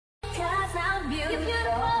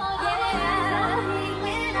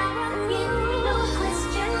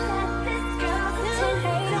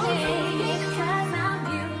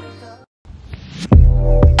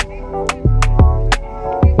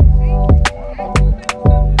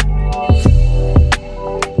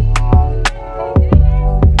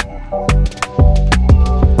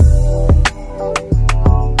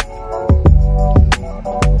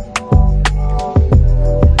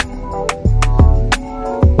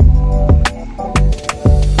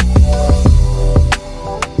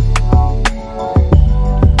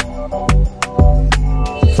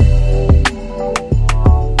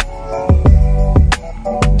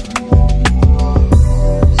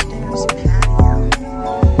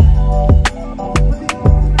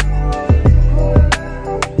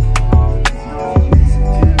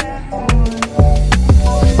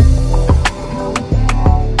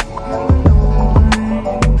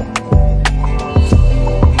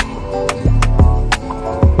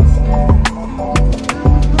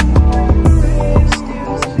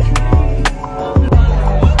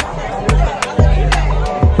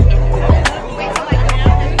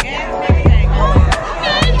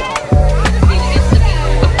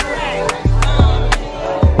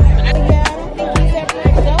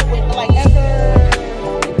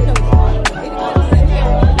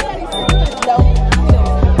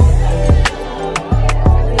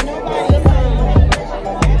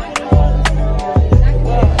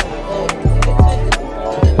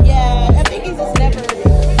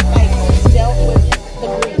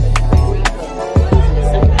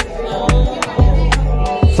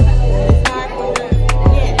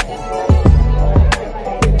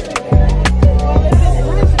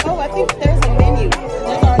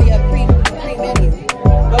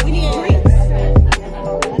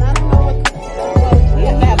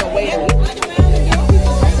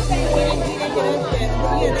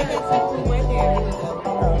Are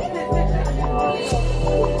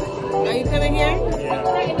you coming here?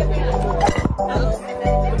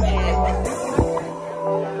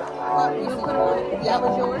 That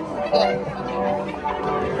was yours? Yeah.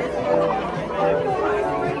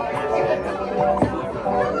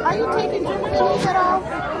 Are you taking pictures at all?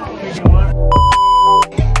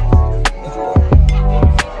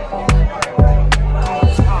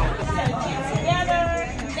 Together,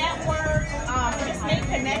 network, just make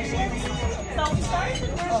connections. So we started the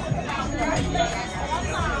group with about 30 ladies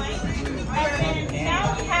online, and then now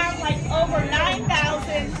we have like over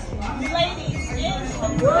 9,000 ladies in the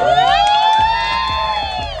group.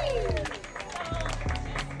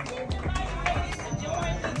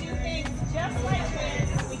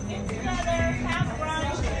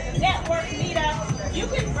 You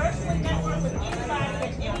can virtually network with anybody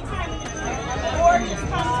at any time in the group, or just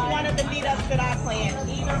come to one of the meetups that I plan,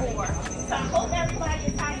 either or. So I hope everybody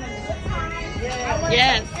is having a good time. I want to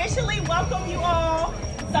officially welcome you all.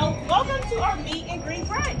 So welcome to our meet and greet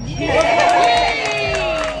brunch.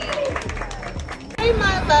 Hey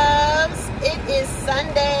my loves, it is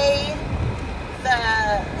Sunday,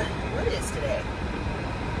 what is today?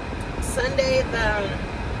 Sunday the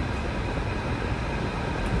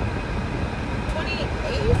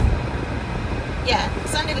 28th? Yeah,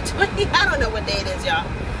 Sunday the 20th. I don't know what day it is, y'all.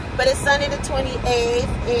 But it's Sunday the 28th,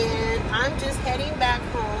 and I'm just heading back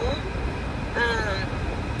home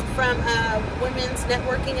from a women's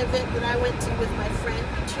networking event that I went to with my friend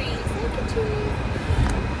Patrice. Hey, Patrice.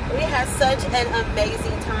 We had such an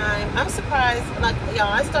amazing time. I'm surprised, like,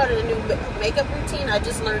 y'all, I started a new makeup routine. I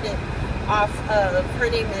just learned it off of, her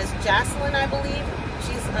name is Jeline, I believe.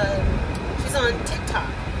 She's on TikTok.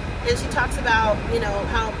 And she talks about, you know,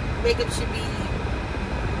 how makeup should be,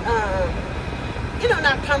 you know,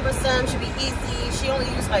 not cumbersome, should be easy. She only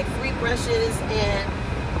used like 3 brushes and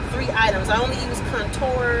 3 items. I only use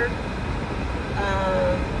contour,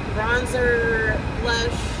 bronzer,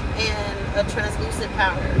 blush, and a translucent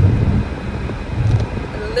powder.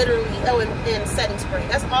 Literally, oh, and setting spray.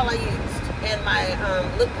 That's all I used. And my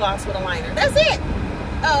lip gloss with a liner. That's it.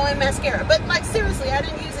 Oh, and mascara. But like seriously, I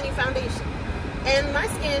didn't use any foundation. And my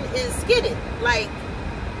skin is skidded. Like,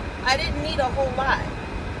 I didn't need a whole lot.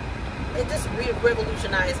 It just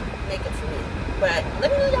revolutionized makeup for me. But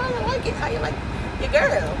let me know y'all like it. How you like your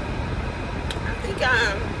girl? I think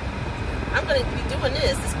I'm gonna be doing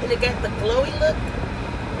this. It's gonna get the glowy look.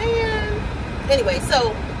 Man. Anyway,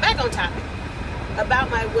 so back on topic about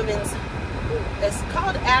my women's group. It's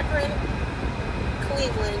called Akron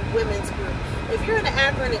Cleveland Women's Group. If you're in the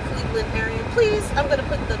Akron and Cleveland area, please, I'm going to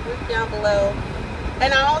put the group down below.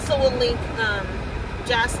 And I also will link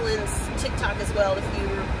Jocelyne's TikTok as well if you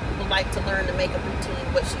would like to learn the makeup routine,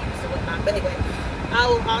 what she used and whatnot. But anyway, I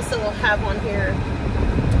will also have on here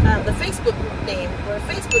the Facebook group name. We're a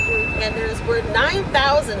Facebook group, and we're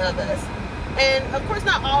 9,000 of us. And of course,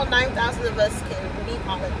 not all 9,000 of us can meet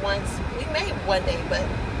all at once. We may one day, but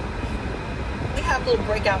we have little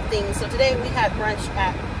breakout things. So today we had brunch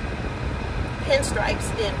at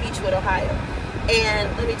Pinstripes in Beechwood, Ohio,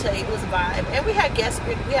 and let me tell you, it was a vibe. And we had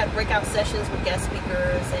breakout sessions with guest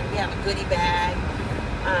speakers, and we have a goodie bag.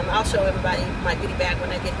 I'll show everybody my goodie bag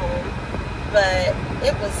when I get home. But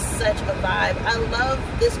it was such a vibe. I love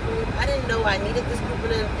this group. I didn't know I needed this group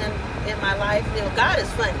in my life. You know, God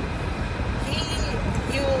is funny.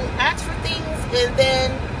 You ask for things, and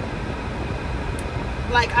then,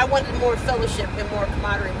 like, I wanted more fellowship and more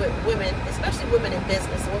camaraderie with women, especially women in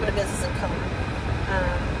business, women in business and color,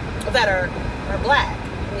 that are black.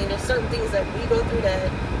 I mean, there's certain things that we go through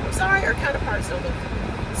that, I'm sorry, our counterparts don't go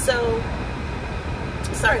through. So,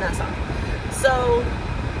 sorry, not sorry. So,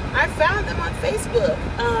 I found them on Facebook.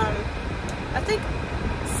 I think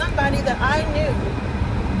somebody that I knew,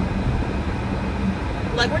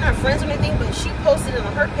 like, we're not friends or anything, but she posted it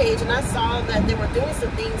on her page, and I saw that they were doing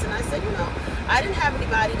some things, and I said, you know, I didn't have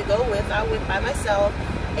anybody to go with. I went by myself,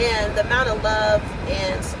 and the amount of love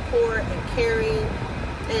and support and caring,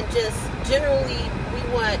 and just generally, we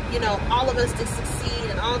want, you know, all of us to succeed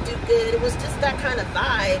and all do good. It was just that kind of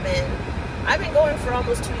vibe, and I've been going for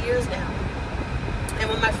almost 2 years now. And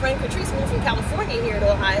when my friend Patrice moved from California here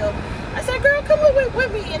to Ohio, I said, girl, come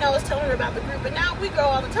with me. You know, I was telling her about the group, and now we go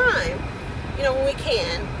all the time. You know, when we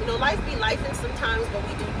can. You know, life be lifing sometimes, but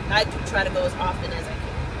I do try to go as often as I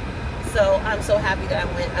can. So I'm so happy that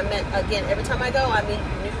I went. I met, again, every time I go, I meet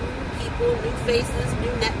new people, new faces,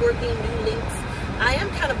 new networking, new links. I am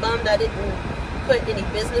kind of bummed I didn't put any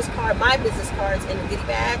my business cards in the goodie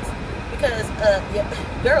bags, because,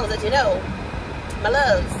 girls, as you know, my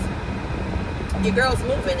loves, your girl's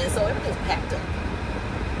moving, and so everything's packed up.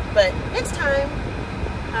 But next time,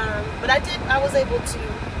 But I was able to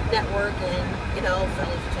network and, you know,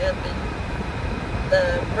 fellowship, and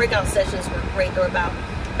the breakout sessions were great. They're about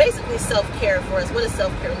basically self-care for us. What does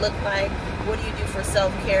self-care look like? What do you do for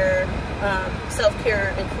self-care?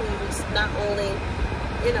 Self-care includes not only,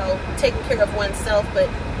 you know, taking care of oneself, but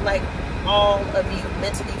like all of you,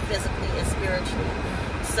 mentally, physically, and spiritually.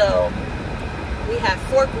 So we have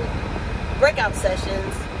 4 group breakout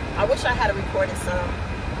sessions. I wish I had recorded some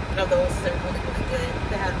of those. They're really, really good.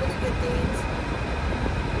 They had really good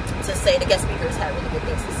things to say. The guest speakers had really good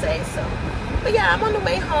things to say. So, but yeah, I'm on the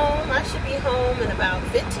way home. I should be home in about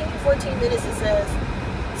 14 minutes, it says.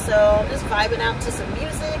 So just vibing out to some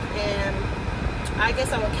music, and I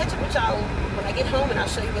guess I will catch up with y'all when I get home, and I'll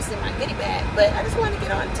show you what's in my goodie bag. But I just wanted to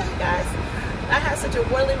get on and tell you guys, I had such a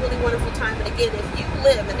really, really wonderful time. And again, if you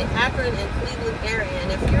live in the Akron and Cleveland area,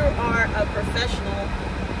 and if you are a professional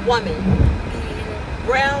woman,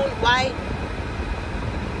 brown, white,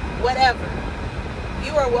 whatever,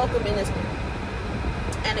 you are welcome in this group.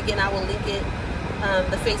 And again, I will link it,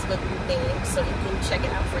 the Facebook group name, so you can check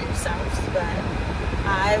it out for yourselves. But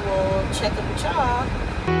I will check up with y'all.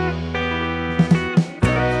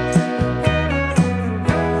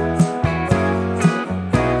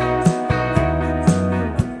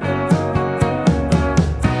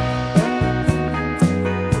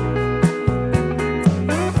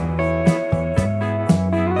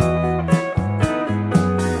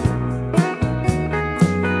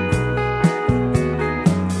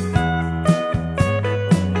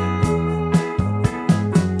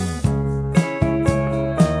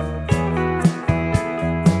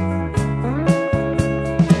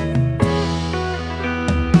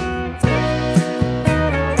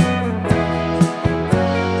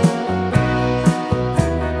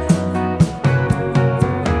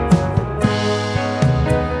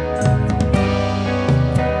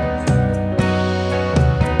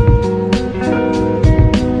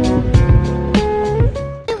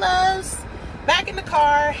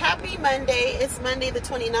 Monday. It's Monday the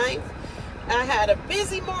 29th. I had a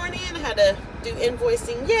busy morning. I had to do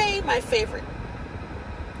invoicing. Yay, my favorite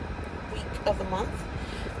week of the month.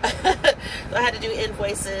 So I had to do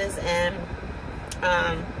invoices and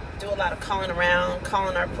do a lot of calling around,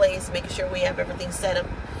 calling our place, making sure we have everything set up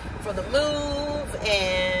for the move,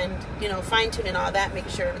 and, you know, fine-tuning all that,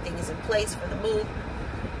 making sure everything is in place for the move,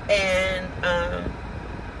 and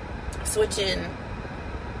switching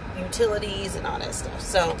utilities and all that stuff.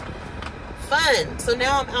 So fun. So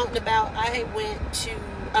now I'm out and about.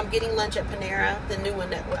 I'm getting lunch at Panera, the new one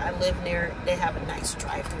that I live near. They have a nice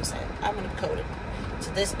drive-through, so I'm going to go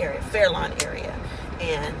to this area, Fairlawn area,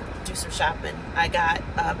 and do some shopping. I got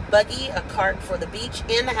a buggy, a cart for the beach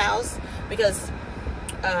and the house, because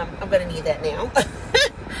I'm going to need that now.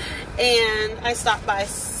 And I stopped by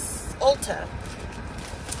Ulta.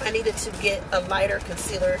 I needed to get a lighter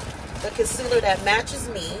concealer, the concealer that matches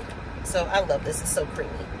me. So I love this. It's so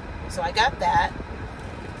creamy. So I got that.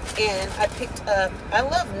 And I picked up, I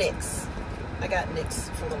love NYX. I got NYX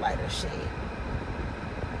for the lighter shade.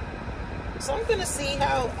 So I'm going to see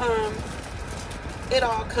how it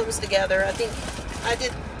all comes together. I think I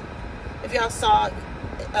did, if y'all saw,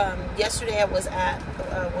 yesterday I was at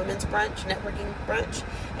women's brunch, networking brunch,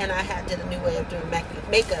 and I did a new way of doing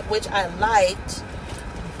makeup, which I liked,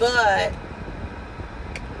 but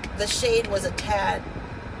the shade was a tad,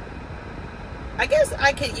 I guess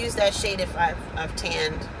I could use that shade if I've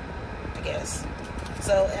tanned, I guess.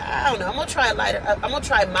 So I don't know. I'm gonna try a lighter. I'm gonna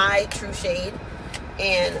try my true shade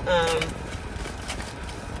and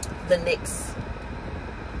the NYX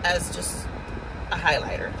as just a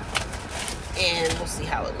highlighter, and we'll see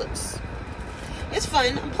how it looks. It's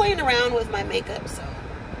fun. I'm playing around with my makeup, so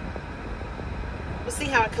we'll see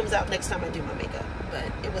how it comes out next time I do my makeup. But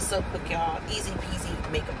it was so quick, y'all. Easy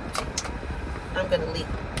peasy makeup routine. I'm gonna link.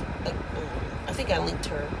 I think I linked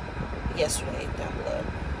her yesterday down below.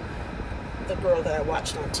 The girl that I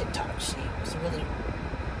watched on TikTok. She was really,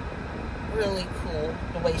 really cool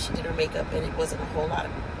the way she did her makeup, and it wasn't a whole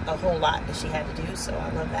lot that she had to do. So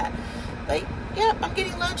I love that. But yeah, I'm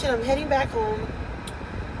getting lunch and I'm heading back home.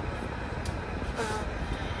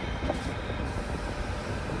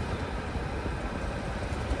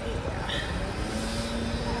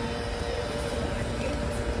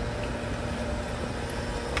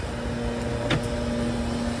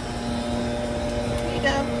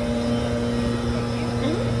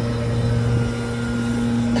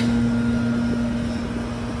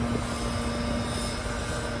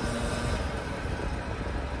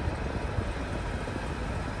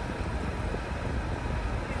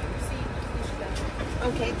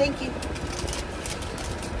 Okay, thank you.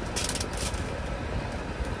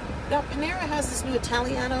 Yep. Panera has this new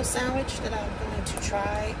Italiano sandwich that I'm going to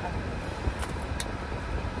try.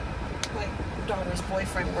 My daughter's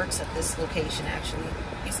boyfriend works at this location, actually.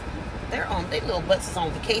 Their little butts is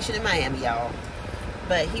on vacation in Miami, y'all.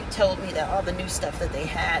 But he told me that all the new stuff that they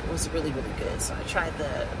had was really, really good. So I tried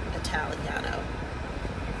the Italiano.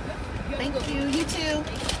 Thank you. You too.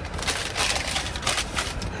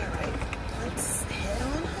 All right. Let's head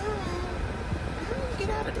on home. Get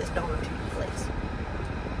out of this darn place.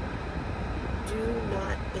 Do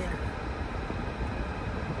not enter.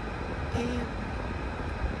 And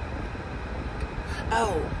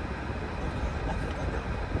oh.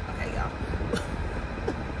 Okay, y'all.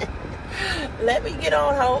 Let me get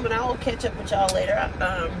on home and I will catch up with y'all later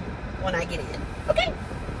when I get in. Okay?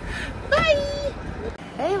 Bye!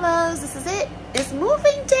 Hey loves, this is it. It's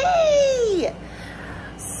moving day!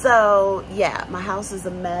 So, yeah, my house is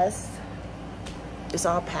a mess. It's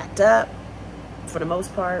all packed up for the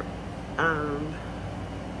most part.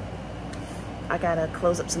 I gotta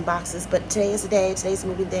close up some boxes, but today is the day. Today's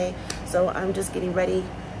moving day. So I'm just getting ready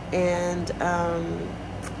and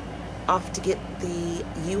off to get the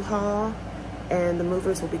U-Haul, and the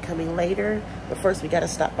movers will be coming later. But first we gotta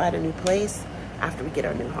stop by the new place after we get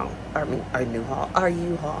our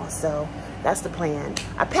U-Haul. So that's the plan.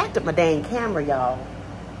 I packed up my dang camera, y'all.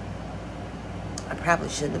 I probably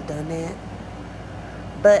shouldn't have done that,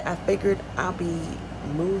 but I figured I'll be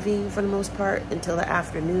moving for the most part until the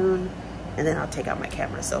afternoon, and then I'll take out my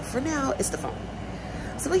camera. So for now, it's the phone.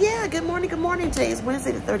 So yeah, good morning, good morning. Today is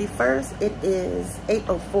Wednesday the 31st. It is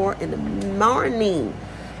 8:04 in the morning,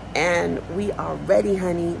 and we are ready,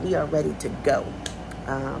 honey. We are ready to go.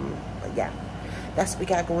 But yeah, that's what we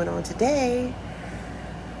got going on today.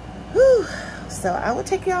 Whew. So I will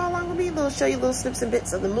take y'all along with me. Show you little snips and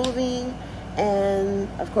bits of the moving. And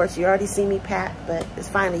of course, you already see me pack, but it's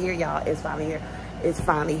finally here, y'all. It's finally here. It's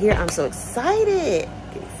finally here. I'm so excited.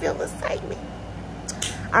 Can you feel the excitement?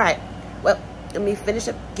 All right. Well, let me finish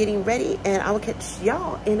up getting ready, and I will catch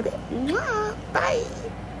y'all in a bit. Mwah. Bye.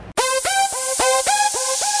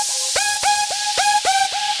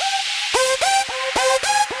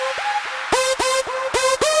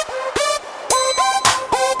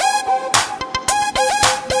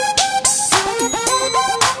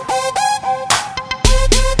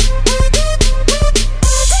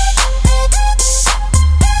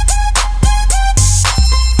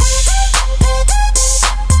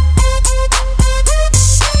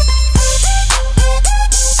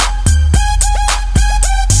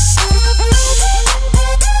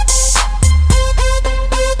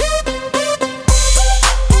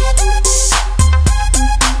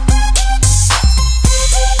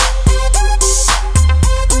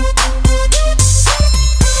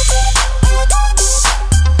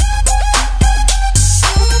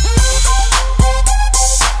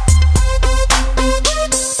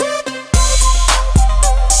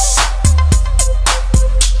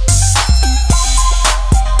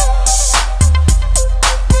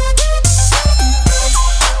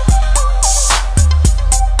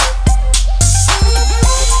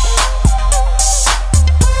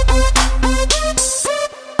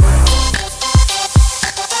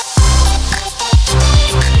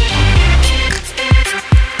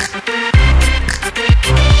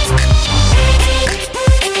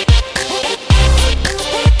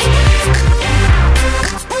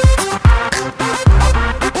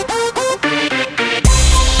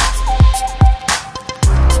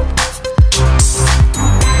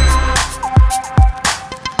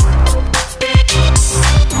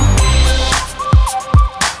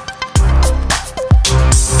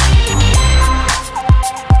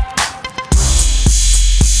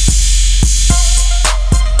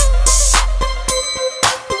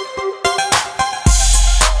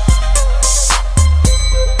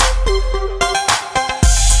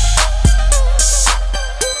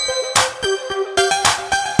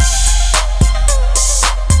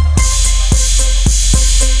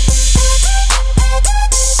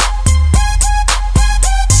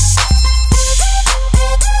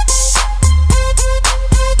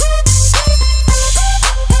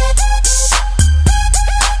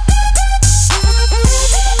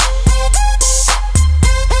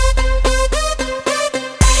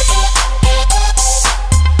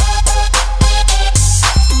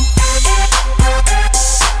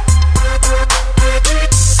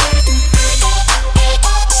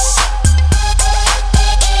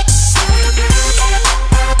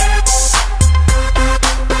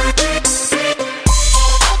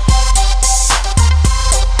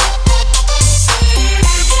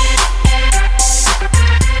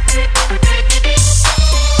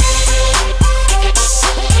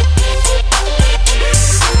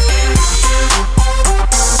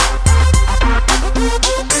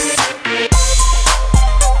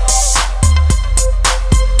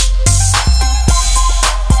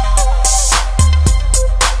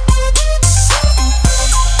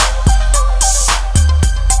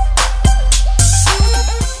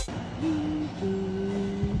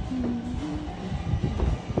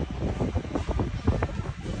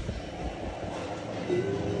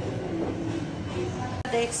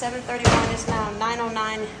 7:31 is now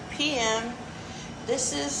 9:09 p.m.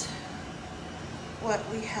 This is what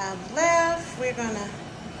we have left. We're gonna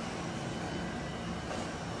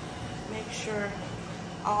make sure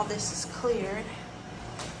all this is cleared,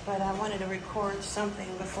 but I wanted to record something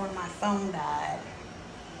before my phone died.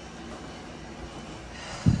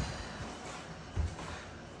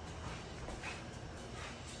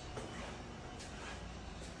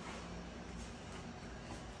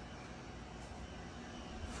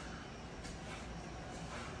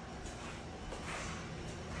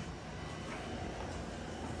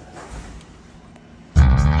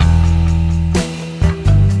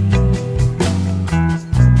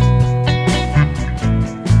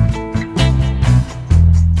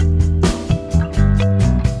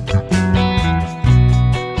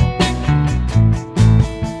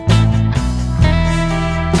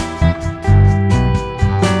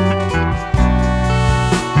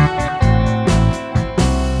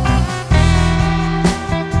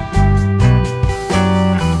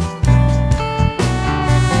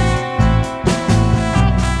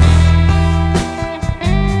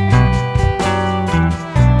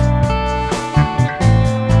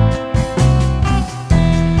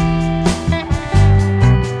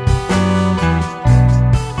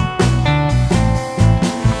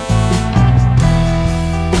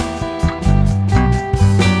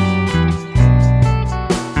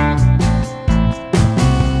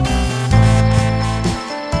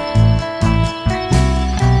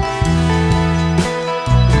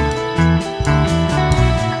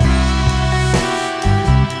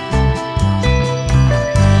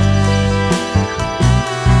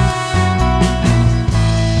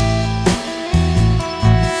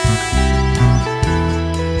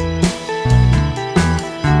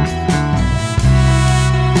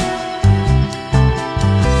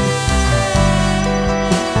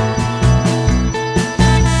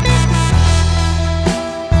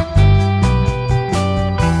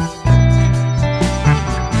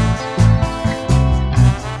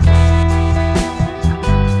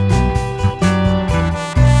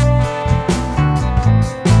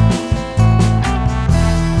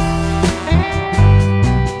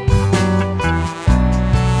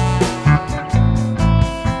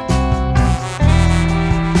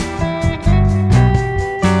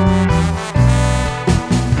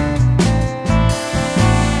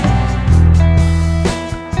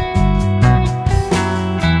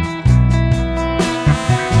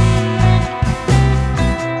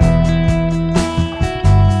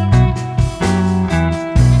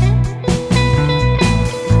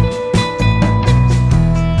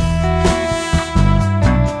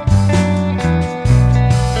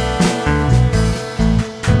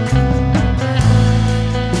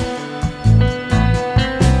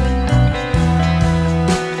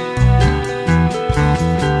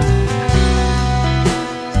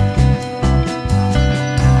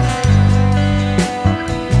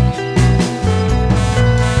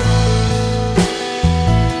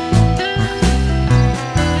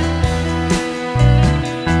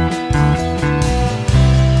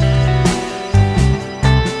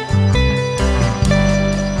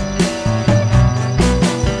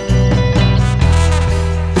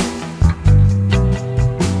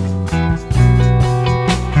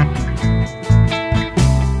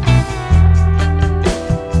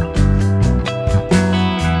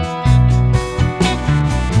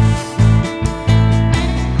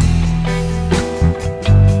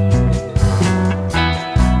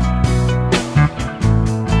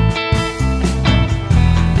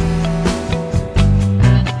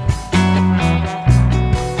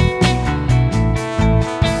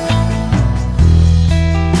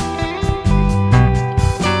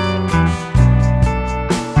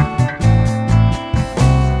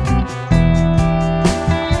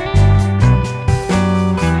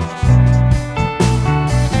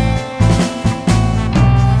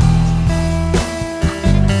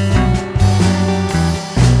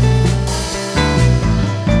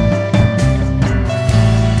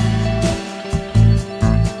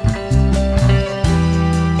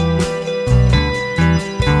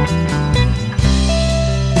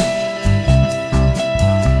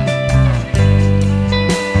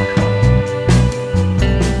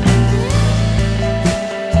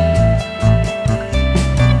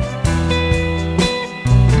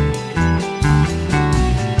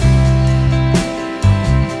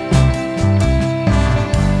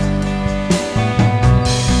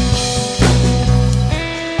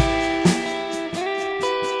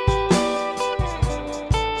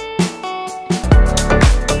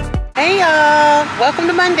 Welcome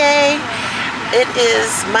to Monday. It is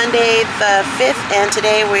Monday the 5th, and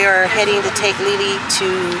today we are heading to take Lily to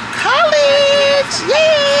college.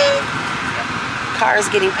 Yay! Car is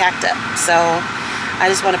getting packed up, so I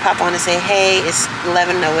just want to pop on and say, hey, it's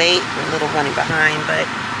 11:08. We're a little running behind, but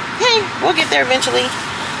hey, we'll get there eventually.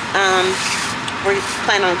 We're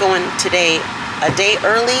planning on going today a day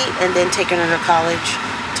early and then taking her to college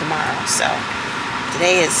tomorrow. So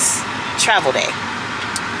today is travel day,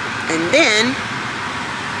 and then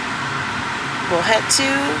we'll head to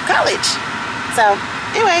college. So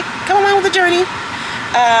anyway, come along with the journey.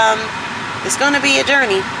 It's going to be a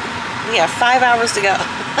journey. We have 5 hours to go.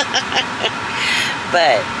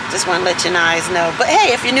 But just want to let you guys know. But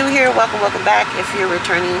hey, if you're new here, welcome back. If you're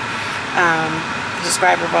returning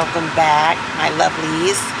subscriber, welcome back, my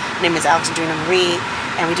lovelies. My name is Alexandrina Marie,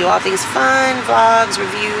 and we do all things fun, vlogs,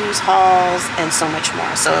 reviews, hauls, and so much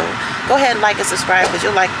more. So go ahead and like and subscribe, because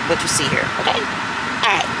you'll like what you see here. Okay?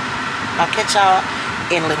 All right. I'll catch y'all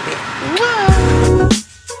in a little bit. Whoa.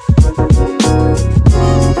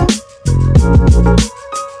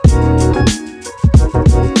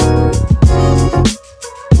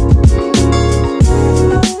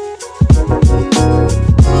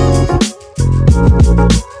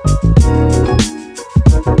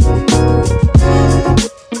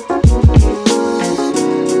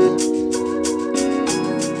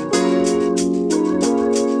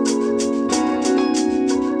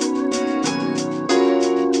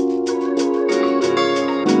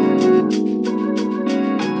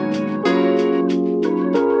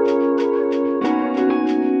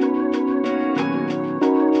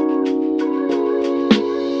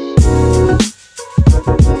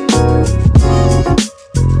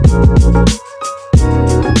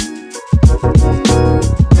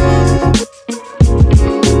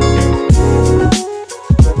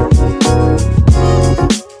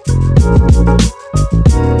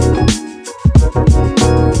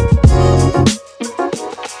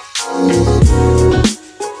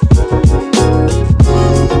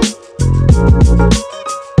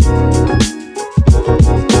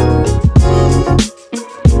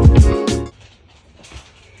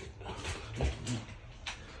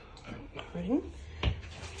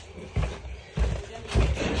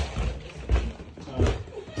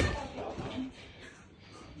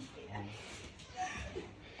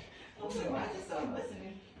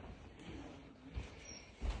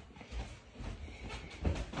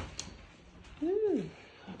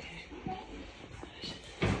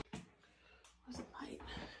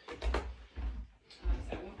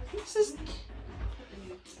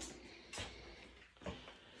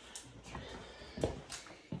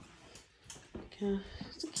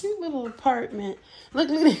 It's a cute little apartment. Look,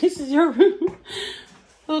 this is your room.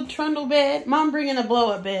 Little trundle bed. Mom bringing a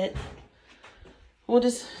blow-up bed. We'll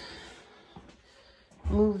just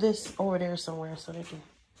move this over there somewhere so they can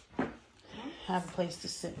have a place to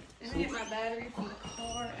sit. Let me get my battery from the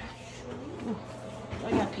car. Ooh,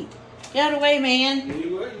 I got pee. Get out of the way, man.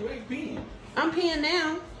 You ain't peeing. I'm peeing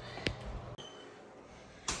now.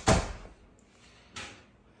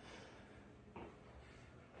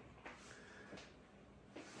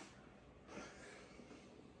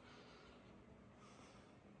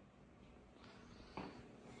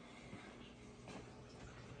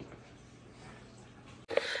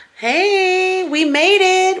 Hey, we made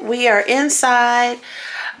it. We are inside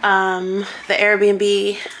the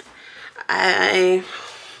Airbnb. I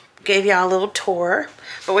gave y'all a little tour,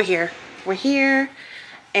 but we're here. We're here,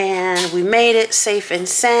 and we made it safe and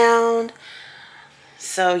sound.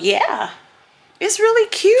 So yeah, it's really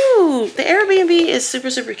cute. The Airbnb is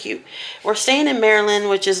super, super cute. We're staying in Maryland,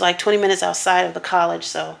 which is like 20 minutes outside of the college.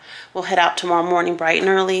 So we'll head out tomorrow morning bright and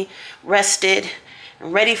early, rested,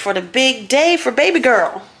 and ready for the big day for baby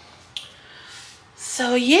girl.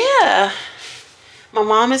 So yeah, my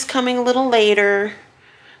mom is coming a little later.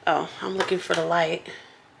 Oh, I'm looking for the light.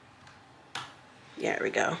 Yeah, there we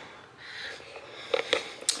go.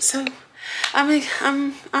 So I'm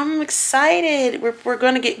excited. We're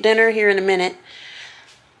going to get dinner here in a minute.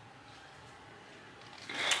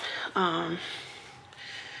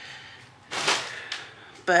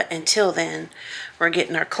 But until then, we're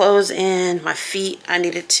getting our clothes in. My feet, I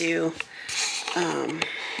needed to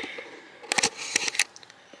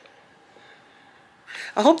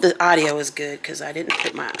I hope the audio is good, because I didn't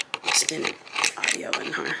put my extended audio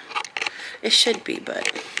in her. It should be, but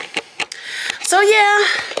so yeah,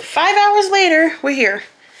 5 hours later, we're here.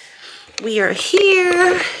 We are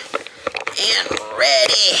here and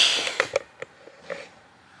ready.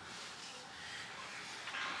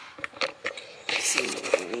 Let's see,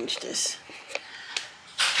 we'll arrange this.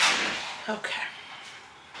 Okay.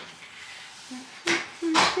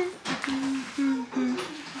 This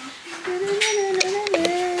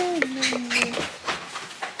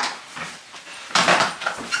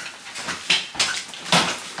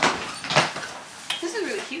is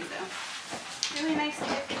really cute though. Really nice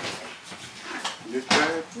gift. This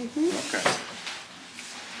bag? Okay.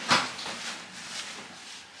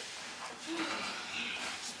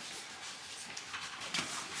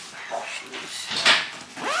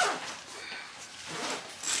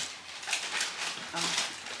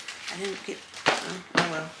 I didn't get, oh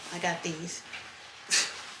well, I got these.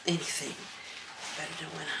 Anything better than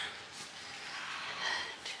when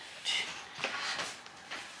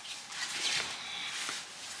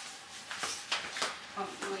Oh, I'm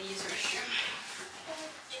gonna use her shoe.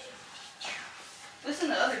 Listen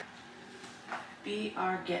to other. be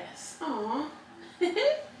our guest. Aw. Cute.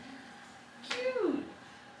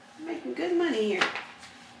 Making good money here.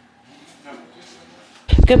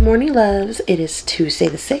 Good morning, loves. It is Tuesday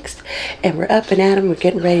the 6th, and we're up and at 'em. We're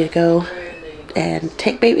getting ready to go and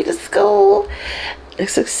take baby to school.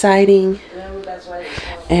 It's exciting,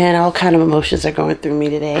 and all kind of emotions are going through me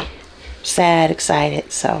today. Sad,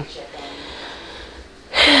 excited, so.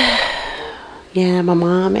 Yeah, my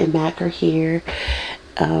mom and Mac are here.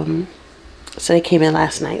 So they came in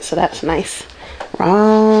last night, so that's nice.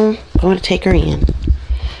 Going to take her in.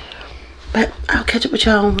 But I'll catch up with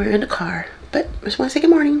y'all when we're in the car. But I just want to say good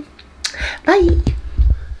morning. Bye.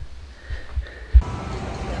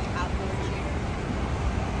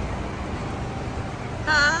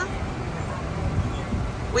 Huh?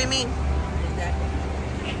 What do you mean?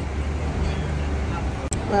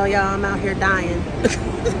 Well, y'all, I'm out here dying.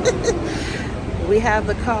 We have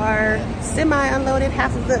the car semi-unloaded,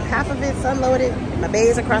 half of it's unloaded. My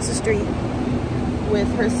bae's across the street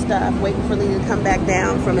with her stuff, waiting for Lee to come back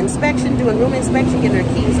down from inspection, doing room inspection, getting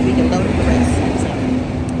her keys so we can load the rest. So,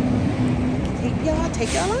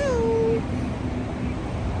 take y'all out.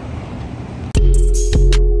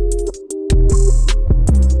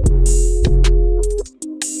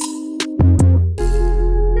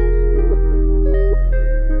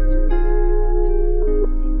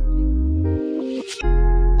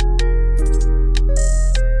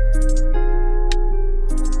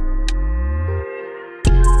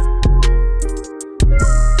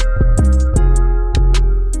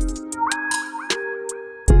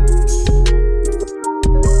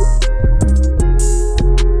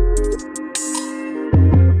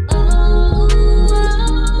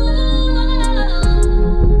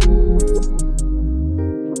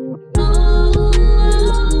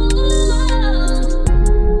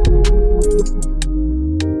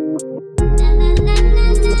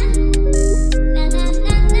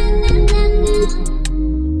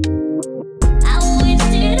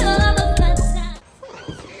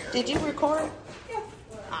 Did you record? Yeah.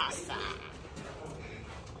 Awesome.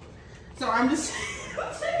 So I'm just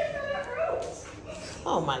taking that road.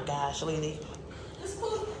 Oh my gosh, Lily. Just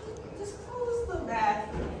close the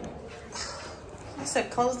bathroom. I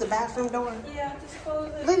said close the bathroom door. Yeah, just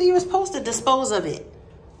close it. Lily, you were supposed to dispose of it.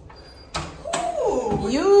 Ooh.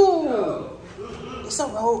 You. It's a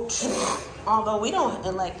roach. Although we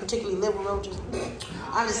don't like particularly live with roaches.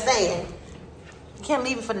 I'm just saying. You can't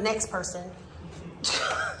leave it for the next person.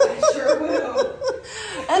 I sure will.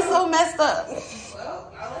 That's so messed up.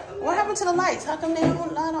 Well, I'll let them know. What happened to the lights? How come they don't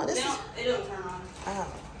turn on? They don't turn on. Oh.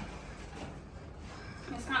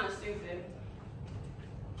 It's kind of stupid.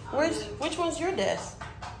 Which one's your desk?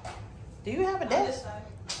 Do you have a desk?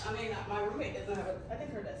 I mean, my roommate doesn't have I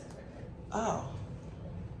think her desk is right there. Oh.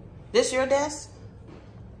 This your desk?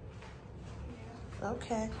 Yeah.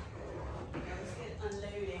 Okay. Yeah, let's get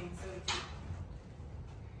unloading so we can.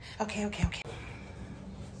 Okay.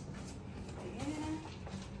 Yeah.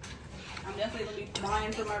 I'm definitely going to be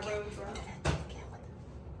buying for my road bro. I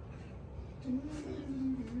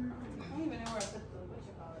don't even know where I put the, what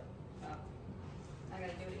you call it. Oh. I got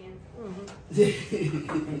to do it again.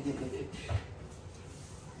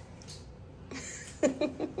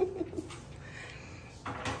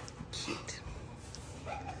 Cute.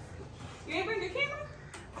 You ain't bring your camera?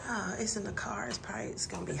 Oh, it's in the car. It's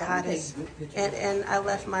gonna be hot and I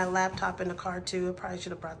left my laptop in the car too. I probably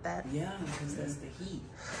should have brought that. Yeah, because that's the heat.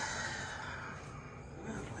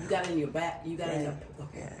 You got it in your back. You got it in your.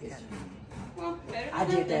 Okay. Yeah, Well, better I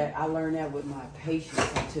than did nothing. that. I learned that with my patients.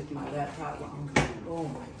 I took my laptop. Oh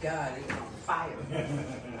my God, it's on fire.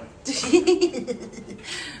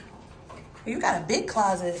 You got a big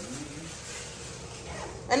closet.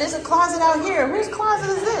 And there's a closet out here. Whose closet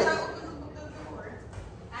is this?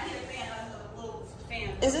 I need a fan. A little fan.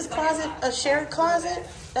 Is this closet a shared closet?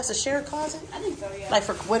 That's a shared closet? I think so, yeah. Like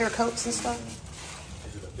for winter coats and stuff?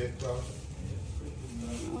 Is it a thick closet?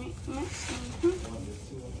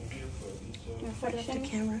 The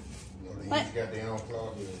camera. What? Got their own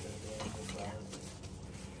closet.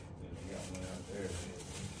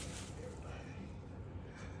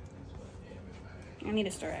 I need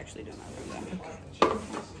to start actually doing my room.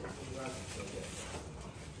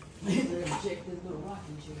 Check this little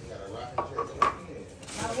rocking chair. Got a rocking chair.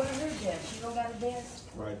 Now, what are her desk? She don't got a desk?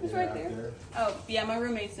 Right It's right there. Oh, yeah, my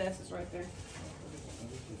roommate's desk is right there.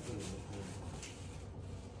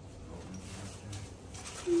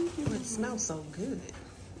 Oh, it smells so good.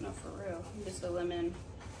 No, for real. Just a lemon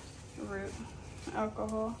root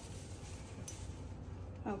alcohol.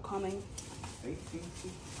 Oh, calming.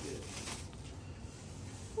 1866.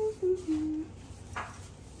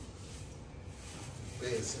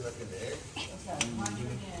 Bed sit up in the air.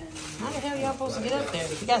 How the hell y'all supposed to get up there?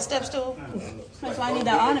 You got steps stool? That's why I need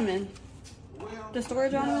that ottoman. The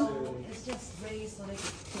storage ottoman? It's just raised so they can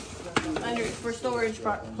put stuff Under for storage You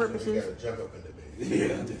purposes. gotta jump up in the bed. I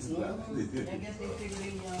guess they figured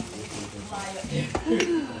they fly up there.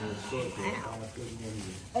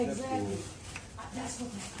 Exactly. That's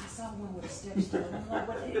what I saw one with a step stool. I'm like,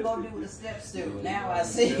 what are you gonna do with a step stool? Now I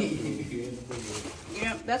see.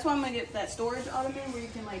 Yeah, that's why I'm gonna get that storage ottoman where you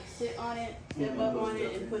can like sit on it, step up on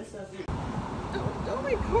it, and put stuff in. Don't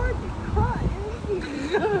record me crying.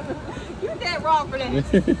 You're dead wrong for that.